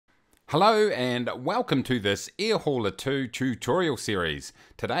Hello and welcome to this Air Hauler 2 tutorial series.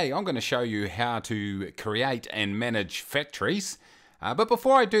 Today I'm going to show you how to create and manage factories. But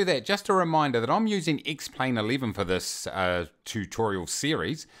before I do that, just a reminder that I'm using X-Plane 11 for this tutorial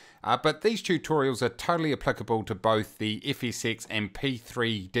series. But these tutorials are totally applicable to both the FSX and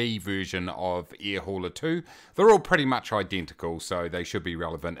P3D version of Air Hauler 2. They're all pretty much identical, so they should be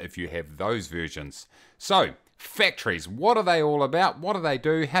relevant if you have those versions. So, factories, what are they all about? What do they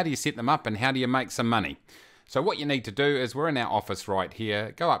do? How do you set them up and how do you make some money? So what you need to do is, we're in our office right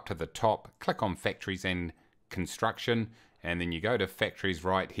here, go up to the top, click on factories and construction, and then you go to factories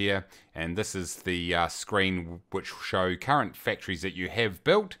right here, and this is the screen which will show current factories that you have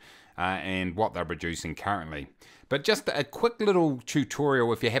built and what they're producing currently. But just a quick little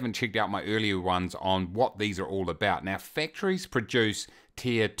tutorial if you haven't checked out my earlier ones on what these are all about. Now, factories produce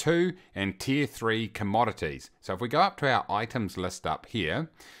tier 2 and tier 3 commodities. So if we go up to our items list up here,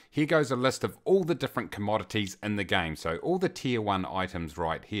 here goes a list of all the different commodities in the game. So all the tier 1 items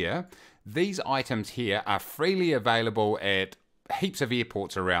right here. These items here are freely available at heaps of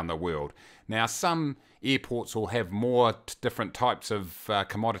airports around the world. Now, some airports will have more different types of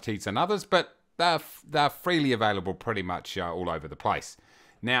commodities than others, but they're freely available pretty much all over the place.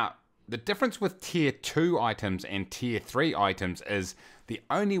 Now, the difference with tier 2 items and tier 3 items is the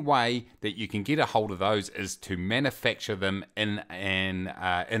only way that you can get a hold of those is to manufacture them in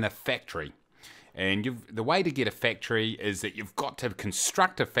a factory. And the way to get a factory is that you've got to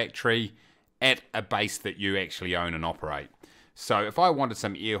construct a factory at a base that you actually own and operate. So if I wanted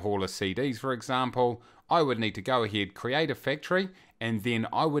some Air Hauler CDs, for example, I would need to go ahead, create a factory, and then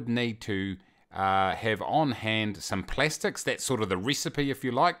I would need to have on hand some plastics. That's sort of the recipe, if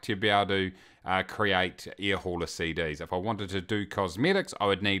you like, to be able to create Air Hauler CDs. If I wanted to do cosmetics, I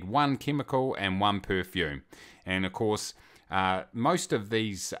would need one chemical and one perfume. And of course, most of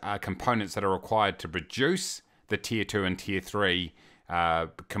these components that are required to produce the tier 2 and tier 3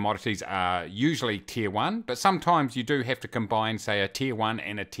 commodities are usually tier 1, but sometimes you do have to combine, say, a tier 1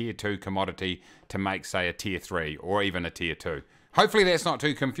 and a tier 2 commodity to make, say, a tier 3 or even a tier 2. Hopefully that's not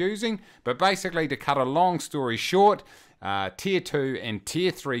too confusing, but basically, to cut a long story short, tier 2 and tier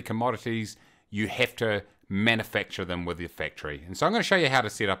 3 commodities, you have to manufacture them with your factory. And so I'm going to show you how to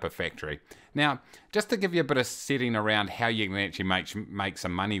set up a factory. Now, just to give you a bit of setting around how you can actually make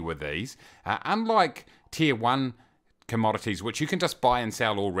some money with these, unlike tier 1 commodities, which you can just buy and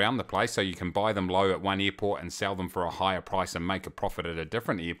sell all around the place, so you can buy them low at one airport and sell them for a higher price and make a profit at a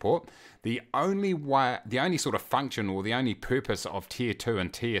different airport. The only sort of function or the only purpose of tier 2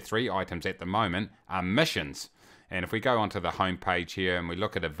 and tier 3 items at the moment are missions. And if we go onto the home page here and we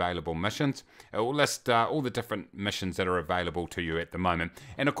look at available missions, it will list all the different missions that are available to you at the moment.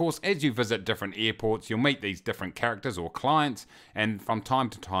 And of course, as you visit different airports, you'll meet these different characters or clients, and from time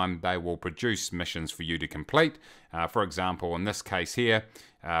to time, they will produce missions for you to complete. For example, in this case here,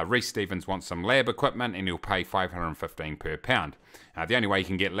 Reece Stevens wants some lab equipment and he'll pay $515 per pound. The only way you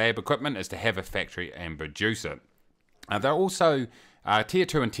can get lab equipment is to have a factory and produce it. They're also tier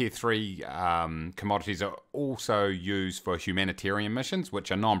 2 and tier 3 commodities are also used for humanitarian missions, which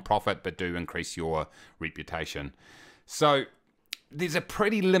are non-profit but do increase your reputation. So there's a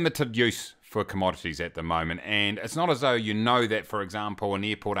pretty limited use for commodities at the moment, and it's not as though you know that, for example, an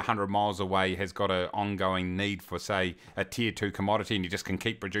airport 100 miles away has got an ongoing need for, say, a tier 2 commodity and you just can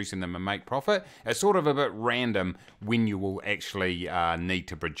keep producing them and make profit. It's sort of a bit random when you will actually need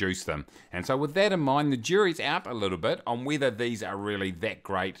to produce them. And so with that in mind, the jury's out a little bit on whether these are really that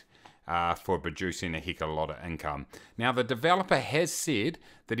great for producing a heck of a lot of income. Now, the developer has said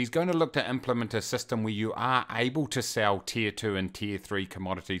that he's going to look to implement a system where you are able to sell tier 2 and tier 3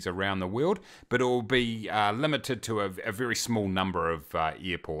 commodities around the world, but it will be limited to a very small number of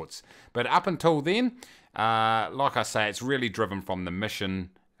airports. But up until then, like I say, it's really driven from the missions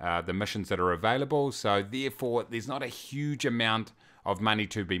that are available. So therefore, there's not a huge amount of money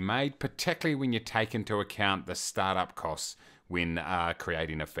to be made, particularly when you take into account the startup costs when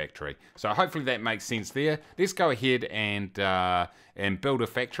creating a factory. So hopefully that makes sense there. Let's go ahead and build a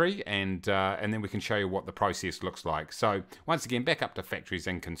factory, and then we can show you what the process looks like. So once again, back up to factories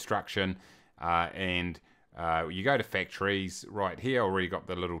and construction, and you go to factories right here. Already got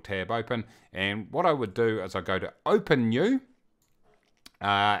the little tab open, and what I would do is I go to open new,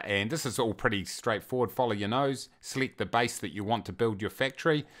 and this is all pretty straightforward. Follow your nose, select the base that you want to build your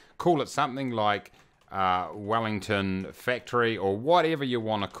factory, call it something like Wellington factory or whatever you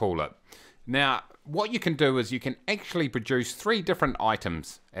want to call it. Now, what you can do is you can actually produce 3 different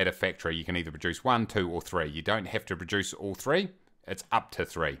items at a factory. You can either produce 1, 2, or 3. You don't have to produce all 3. It's up to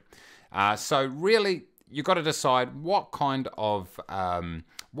 3. So really, you've got to decide what kind of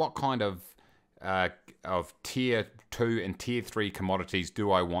what kind of tier 2 and tier 3 commodities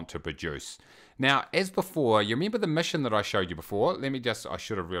do I want to produce. Now, as before, you remember the mission that I showed you before? I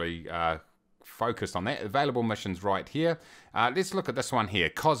should have really focused on that. Available missions right here. Let's look at this one here,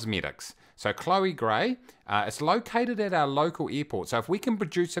 cosmetics. So Chloe Gray, it's located at our local airport. So if we can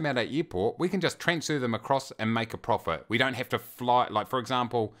produce them at our airport, we can just transfer them across and make a profit. We don't have to fly, like for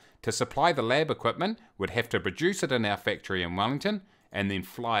example, to supply the lab equipment, we'd have to produce it in our factory in Wellington and then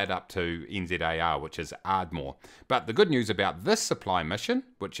fly it up to NZAR, which is Ardmore. But the good news about this supply mission,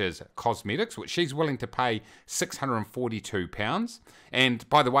 which is cosmetics, which she's willing to pay £642. And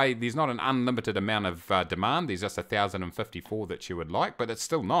by the way, there's not an unlimited amount of demand. There's just 1,054 that she would like, but it's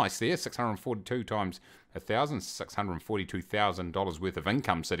still nice there. 642 times 1,000, $642,000 worth of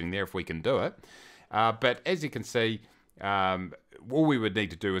income sitting there if we can do it. But as you can see, all we would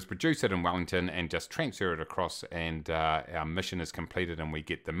need to do is produce it in Wellington and just transfer it across, and our mission is completed and we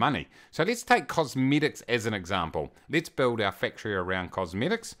get the money. So let's take cosmetics as an example. Let's build our factory around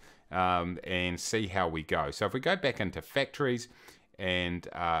cosmetics and see how we go. So if we go back into factories and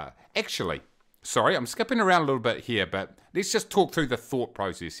actually, sorry, I'm skipping around a little bit here, but let's just talk through the thought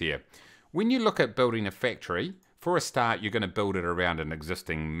process here. When you look at building a factory, for a start, you're going to build it around an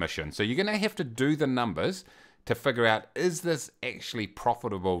existing mission. So you're going to have to do the numbers to figure out, is this actually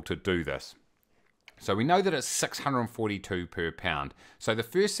profitable to do this? So we know that it's 642 per pound. So the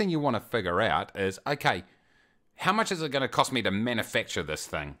first thing you want to figure out is, okay, how much is it going to cost me to manufacture this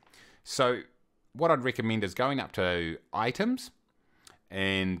thing? So what I'd recommend is going up to items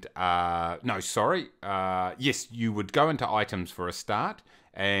and, yes, you would go into items for a start,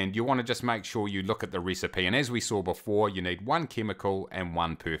 and you want to just make sure you look at the recipe. And as we saw before, you need 1 chemical and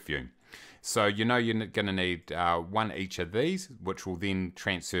 1 perfume. So you know you're going to need 1 each of these, which will then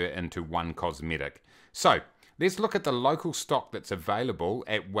transfer into 1 cosmetic. So let's look at the local stock that's available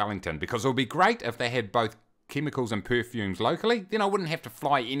at Wellington, because it would be great if they had both chemicals and perfumes locally. Then I wouldn't have to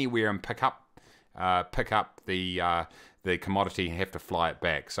fly anywhere and pick up the commodity and have to fly it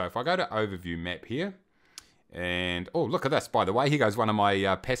back. So if I go to overview map here, and oh, look at this, by the way, here goes one of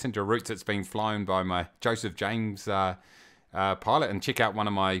my passenger routes that's been flown by my Joseph James pilot, and check out one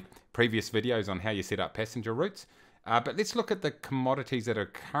of my previous videos on how you set up passenger routes. But let's look at the commodities that are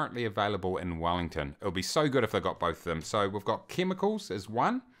currently available in Wellington. It'll be so good if they've got both of them. So we've got chemicals as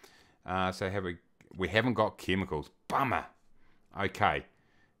one. So we haven't got chemicals. Bummer. Okay.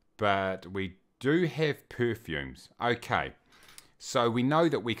 But we do have perfumes. Okay. So we know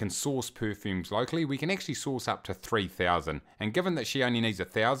that we can source perfumes locally. We can actually source up to 3,000. And given that she only needs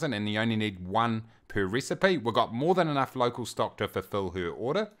 1,000 and you only need 1 per recipe, we've got more than enough local stock to fulfill her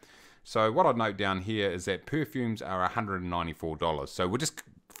order. So what I'd note down here is that perfumes are $194. So we're just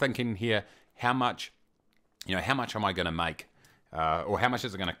thinking here, how much am I going to make? Or how much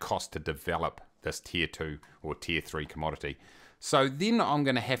is it going to cost to develop this tier 2 or tier 3 commodity? So then I'm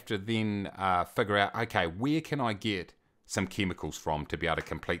going to have to then figure out, okay, where can I get some chemicals from to be able to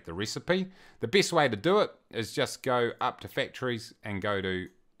complete the recipe? The best way to do it is just go up to factories and go to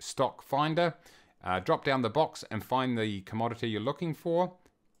stock finder, drop down the box and find the commodity you're looking for.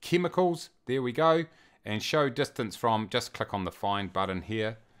 Chemicals, there we go, and show distance from, just click on the find button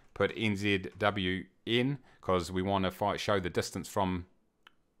here, put NZWN, because we want to show the distance from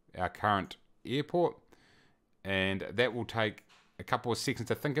our current airport, and that will take a couple of seconds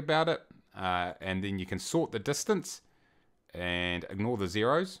to think about it, and then you can sort the distance and ignore the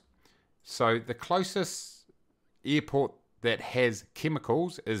zeros. So the closest airport that has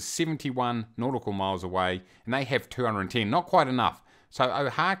chemicals is 71 nautical miles away, and they have 210, not quite enough. So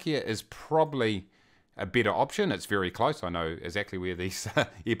Ohakea is probably a better option. It's very close. I know exactly where these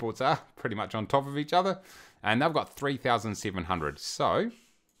airports are, pretty much on top of each other, and they've got 3,700. So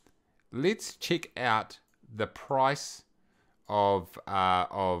let's check out the price of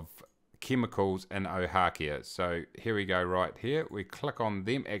chemicals in Ohakea. So here we go right here. We click on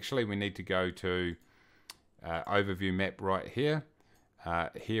them. Actually, we need to go to overview map right here.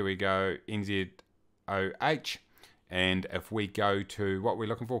 Here we go, NZOH. And if we go to what we're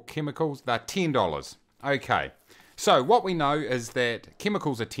looking for, chemicals, they're $10. Okay, so what we know is that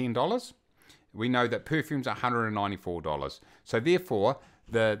chemicals are $10. We know that perfumes are $194. So therefore,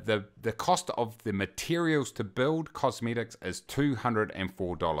 the cost of the materials to build cosmetics is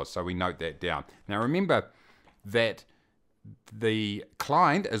 $204. So we note that down. Now remember that the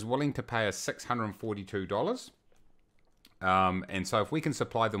client is willing to pay us $642. And so if we can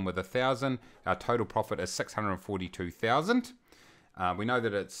supply them with 1,000, our total profit is 642,000. We know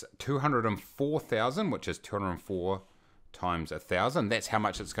that it's 204,000, which is 204 times 1,000. That's how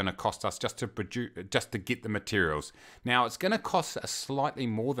much it's going to cost us just to produce, just to get the materials. Now it's going to cost us slightly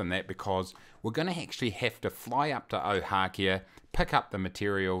more than that because we're going to actually have to fly up to Ohakea, pick up the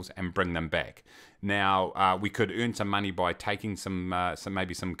materials and bring them back. Now we could earn some money by taking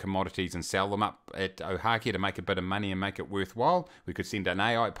maybe some commodities and sell them up at Ohakea to make a bit of money and make it worthwhile. We could send an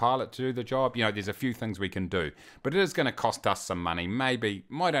AI pilot to do the job. You know, there's a few things we can do, but it is going to cost us some money. Maybe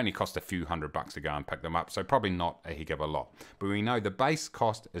might only cost a few $100 to go and pick them up, so probably not a heck of a lot. But we know the base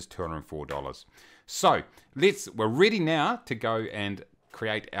cost is $204. So we're ready now to go and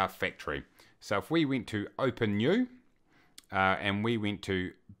create our factory. So if we went to Open New, and we went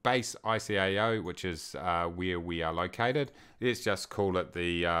to base ICAO, which is where we are located. Let's just call it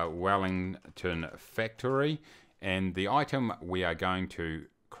the Wellington factory. And the item we are going to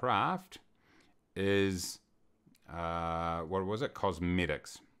craft is, what was it?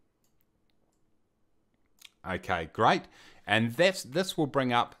 Cosmetics. Okay, great. And this will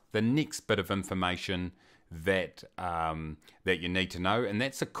bring up the next bit of information that that you need to know, and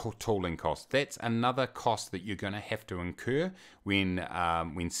that's a tooling cost. That's another cost that you're going to have to incur when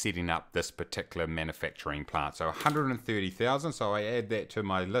setting up this particular manufacturing plant. So 130,000. So I add that to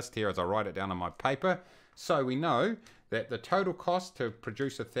my list here as I write it down on my paper. So we know that the total cost to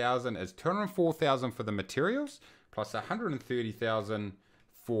produce 1,000 is 204,000 for the materials plus 130,000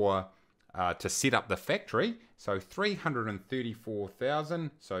 for to set up the factory. So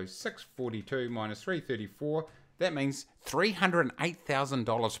 334,000, so 642 minus 334, that means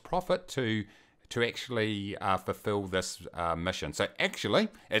 $308,000 profit to actually fulfill this mission. So actually,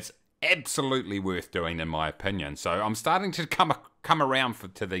 it's absolutely worth doing in my opinion. So I'm starting to come around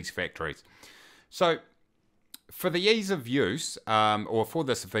to these factories. So for the ease of use, or for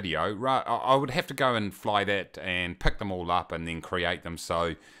this video, I would have to go and fly that and pick them all up and then create them.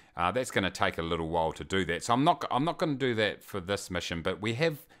 So that's going to take a little while to do that. So I'm not going to do that for this mission, but we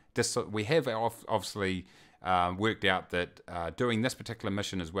have obviously worked out that doing this particular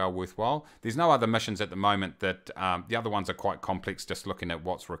mission is well worthwhile. There's no other missions at the moment that the other ones are quite complex, just looking at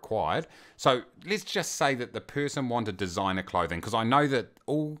what's required. So let's just say that the person wanted designer clothing, because I know that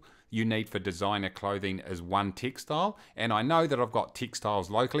all you need for designer clothing is one textile, and I know that I've got textiles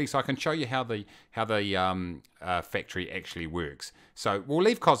locally, so I can show you how the factory actually works. So we'll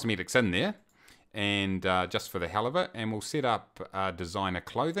leave cosmetics in there, and just for the hell of it, and we'll set up designer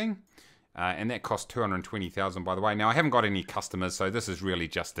clothing, and that costs 220,000 by the way. Now I haven't got any customers, so this is really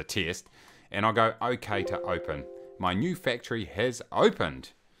just a test, and I'll go OK to open. My new factory has opened,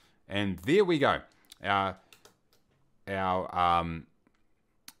 and there we go.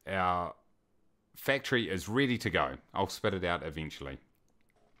 Our factory is ready to go. I'll spit it out eventually.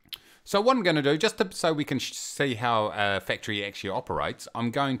 So what I'm going to do, so we can see how a factory actually operates, I'm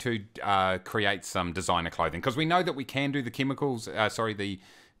going to create some designer clothing, because we know that we can do the the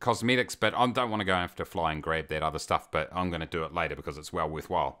cosmetics, but I don't want to go and have to fly and grab that other stuff, but I'm going to do it later because it's well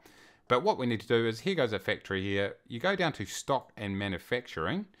worthwhile. But what we need to do is, here goes a factory here. You go down to stock and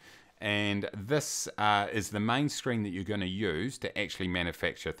manufacturing, and this is the main screen that you're going to use to actually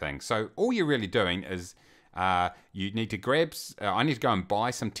manufacture things. So all you're really doing is you need to grab, I need to go and buy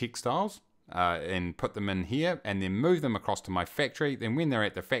some textiles and put them in here and then move them across to my factory. Then when they're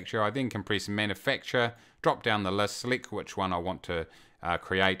at the factory, I then can press manufacture, drop down the list, select which one I want to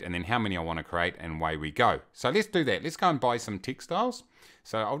create, and then how many I want to create, and away we go. So let's do that. Let's go and buy some textiles.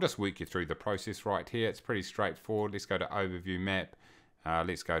 So I'll just work you through the process right here. It's pretty straightforward. Let's go to overview map.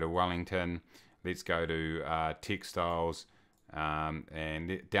 Let's go to Wellington. Let's go to textiles,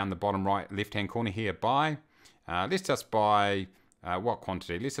 and down the bottom right left hand corner here, buy. Let's just buy what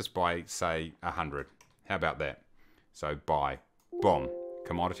quantity? Let's just buy, say, 100. How about that? So buy, boom,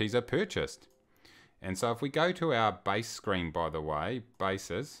 commodities are purchased. And so if we go to our base screen, by the way,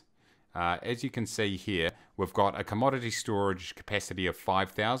 bases, as you can see here, we've got a commodity storage capacity of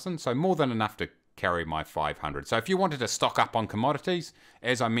 5,000, so more than enough to carry my 500. So if you wanted to stock up on commodities,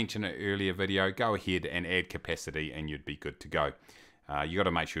 as I mentioned in an earlier video, go ahead and add capacity and you'd be good to go. You got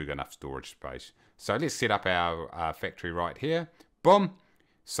to make sure you've got enough storage space. So let's set up our factory right here. Boom.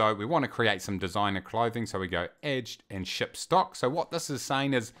 So we want to create some designer clothing, so we go add and ship stock. So what this is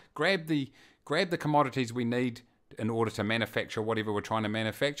saying is grab the commodities we need in order to manufacture whatever we're trying to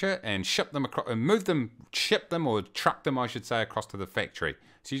manufacture, and ship them across, and ship them or truck them, I should say, across to the factory.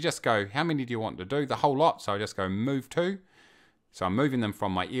 So you just go, how many do you want to do? The whole lot. So I just go move to. So I'm moving them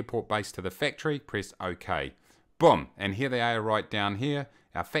from my airport base to the factory, press OK. Boom, and here they are right down here.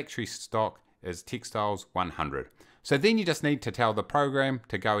 Our factory stock is textiles 100. So then you just need to tell the program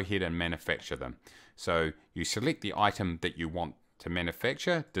to go ahead and manufacture them. So you select the item that you want to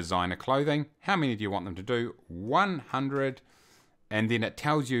manufacture, designer clothing. How many do you want them to do? 100. And then it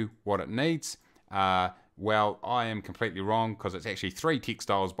tells you what it needs. Well, I am completely wrong because it's actually 3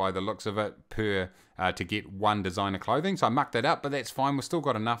 textiles by the looks of it per to get 1 designer clothing. So I mucked that up, but that's fine. We've still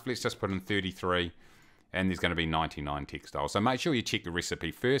got enough. Let's just put in 33. And there's going to be 99 textiles. So make sure you check the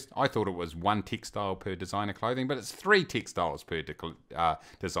recipe first. I thought it was 1 textile per designer clothing, but it's 3 textiles per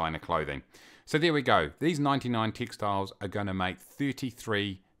designer clothing. So there we go. These 99 textiles are going to make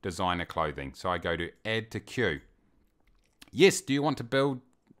 33 designer clothing. So I go to add to queue. Yes, do you want to build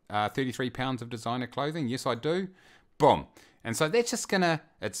 33 pounds of designer clothing? Yes, I do. Boom. And so that's just going to,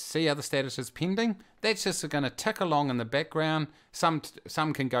 see how the status is pending. That's just going to tick along in the background. Some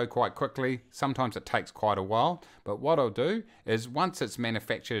can go quite quickly. Sometimes it takes quite a while. But what I'll do is once it's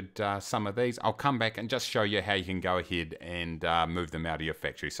manufactured some of these, I'll come back and just show you how you can go ahead and move them out of your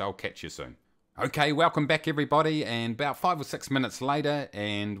factory. So I'll catch you soon. Okay, welcome back everybody, and about 5 or 6 minutes later,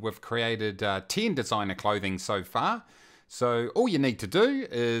 and we've created 10 designer clothing so far. So all you need to do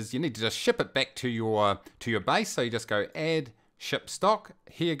is you need to just ship it back to your base. So you just go add, ship stock.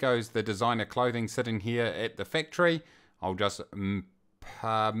 Here goes the designer clothing sitting here at the factory. I'll just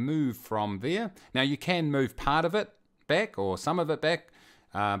move from there. Now you can move part of it back or some of it back,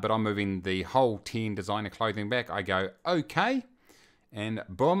 but I'm moving the whole 10 designer clothing back. I go OK, and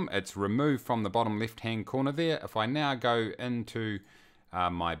boom, it's removed from the bottom left hand corner there. If I now go into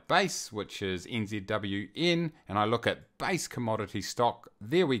my base, which is NZWN, and I look at base commodity stock,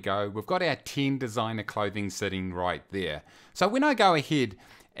 there we go. We've got our 10 designer clothing sitting right there. So when I go ahead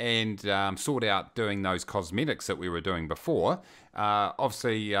and sort out doing those cosmetics that we were doing before,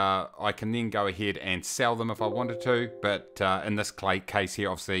 obviously I can then go ahead and sell them if I wanted to, but in this case here,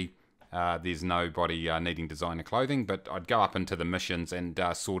 obviously there's nobody needing designer clothing, but I'd go up into the missions and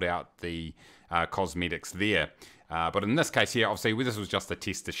sort out the cosmetics there. But in this case here, obviously, this was just a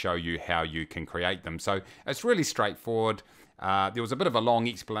test to show you how you can create them. So it's really straightforward. There was a bit of a long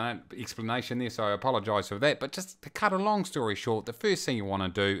explanation there, so I apologise for that. But just to cut a long story short, the first thing you want to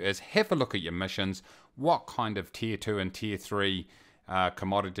do is have a look at your missions. What kind of tier 2 and tier 3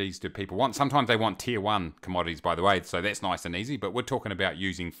 commodities do people want? Sometimes they want tier 1 commodities, by the way, so that's nice and easy. But we're talking about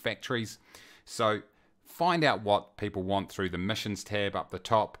using factories. So find out what people want through the missions tab up the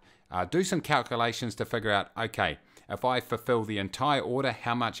top. Do some calculations to figure out, okay, if I fulfill the entire order,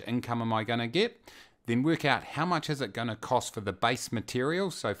 how much income am I going to get? Then work out how much is it going to cost for the base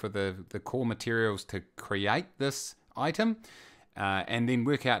materials, so for the core materials to create this item, and then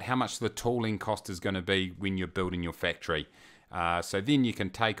work out how much the tooling cost is going to be when you're building your factory. So then you can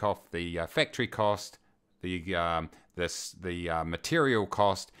take off the factory cost, the material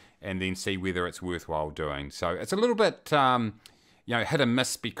cost, and then see whether it's worthwhile doing. So it's a little bit hit and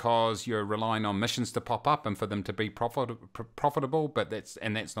miss because you're relying on missions to pop up and for them to be profitable, but that's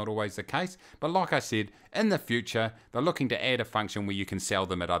not always the case. But like I said, in the future, they're looking to add a function where you can sell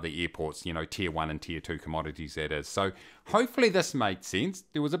them at other airports, tier 1 and tier 2 commodities, that is. So hopefully this made sense.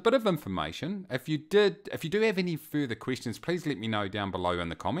 There was a bit of information. If you do have any further questions, please let me know down below in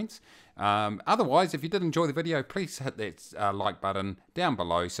the comments. Otherwise, if you did enjoy the video, please hit that like button down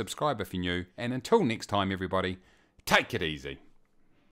below, subscribe if you're new, and until next time, everybody, take it easy.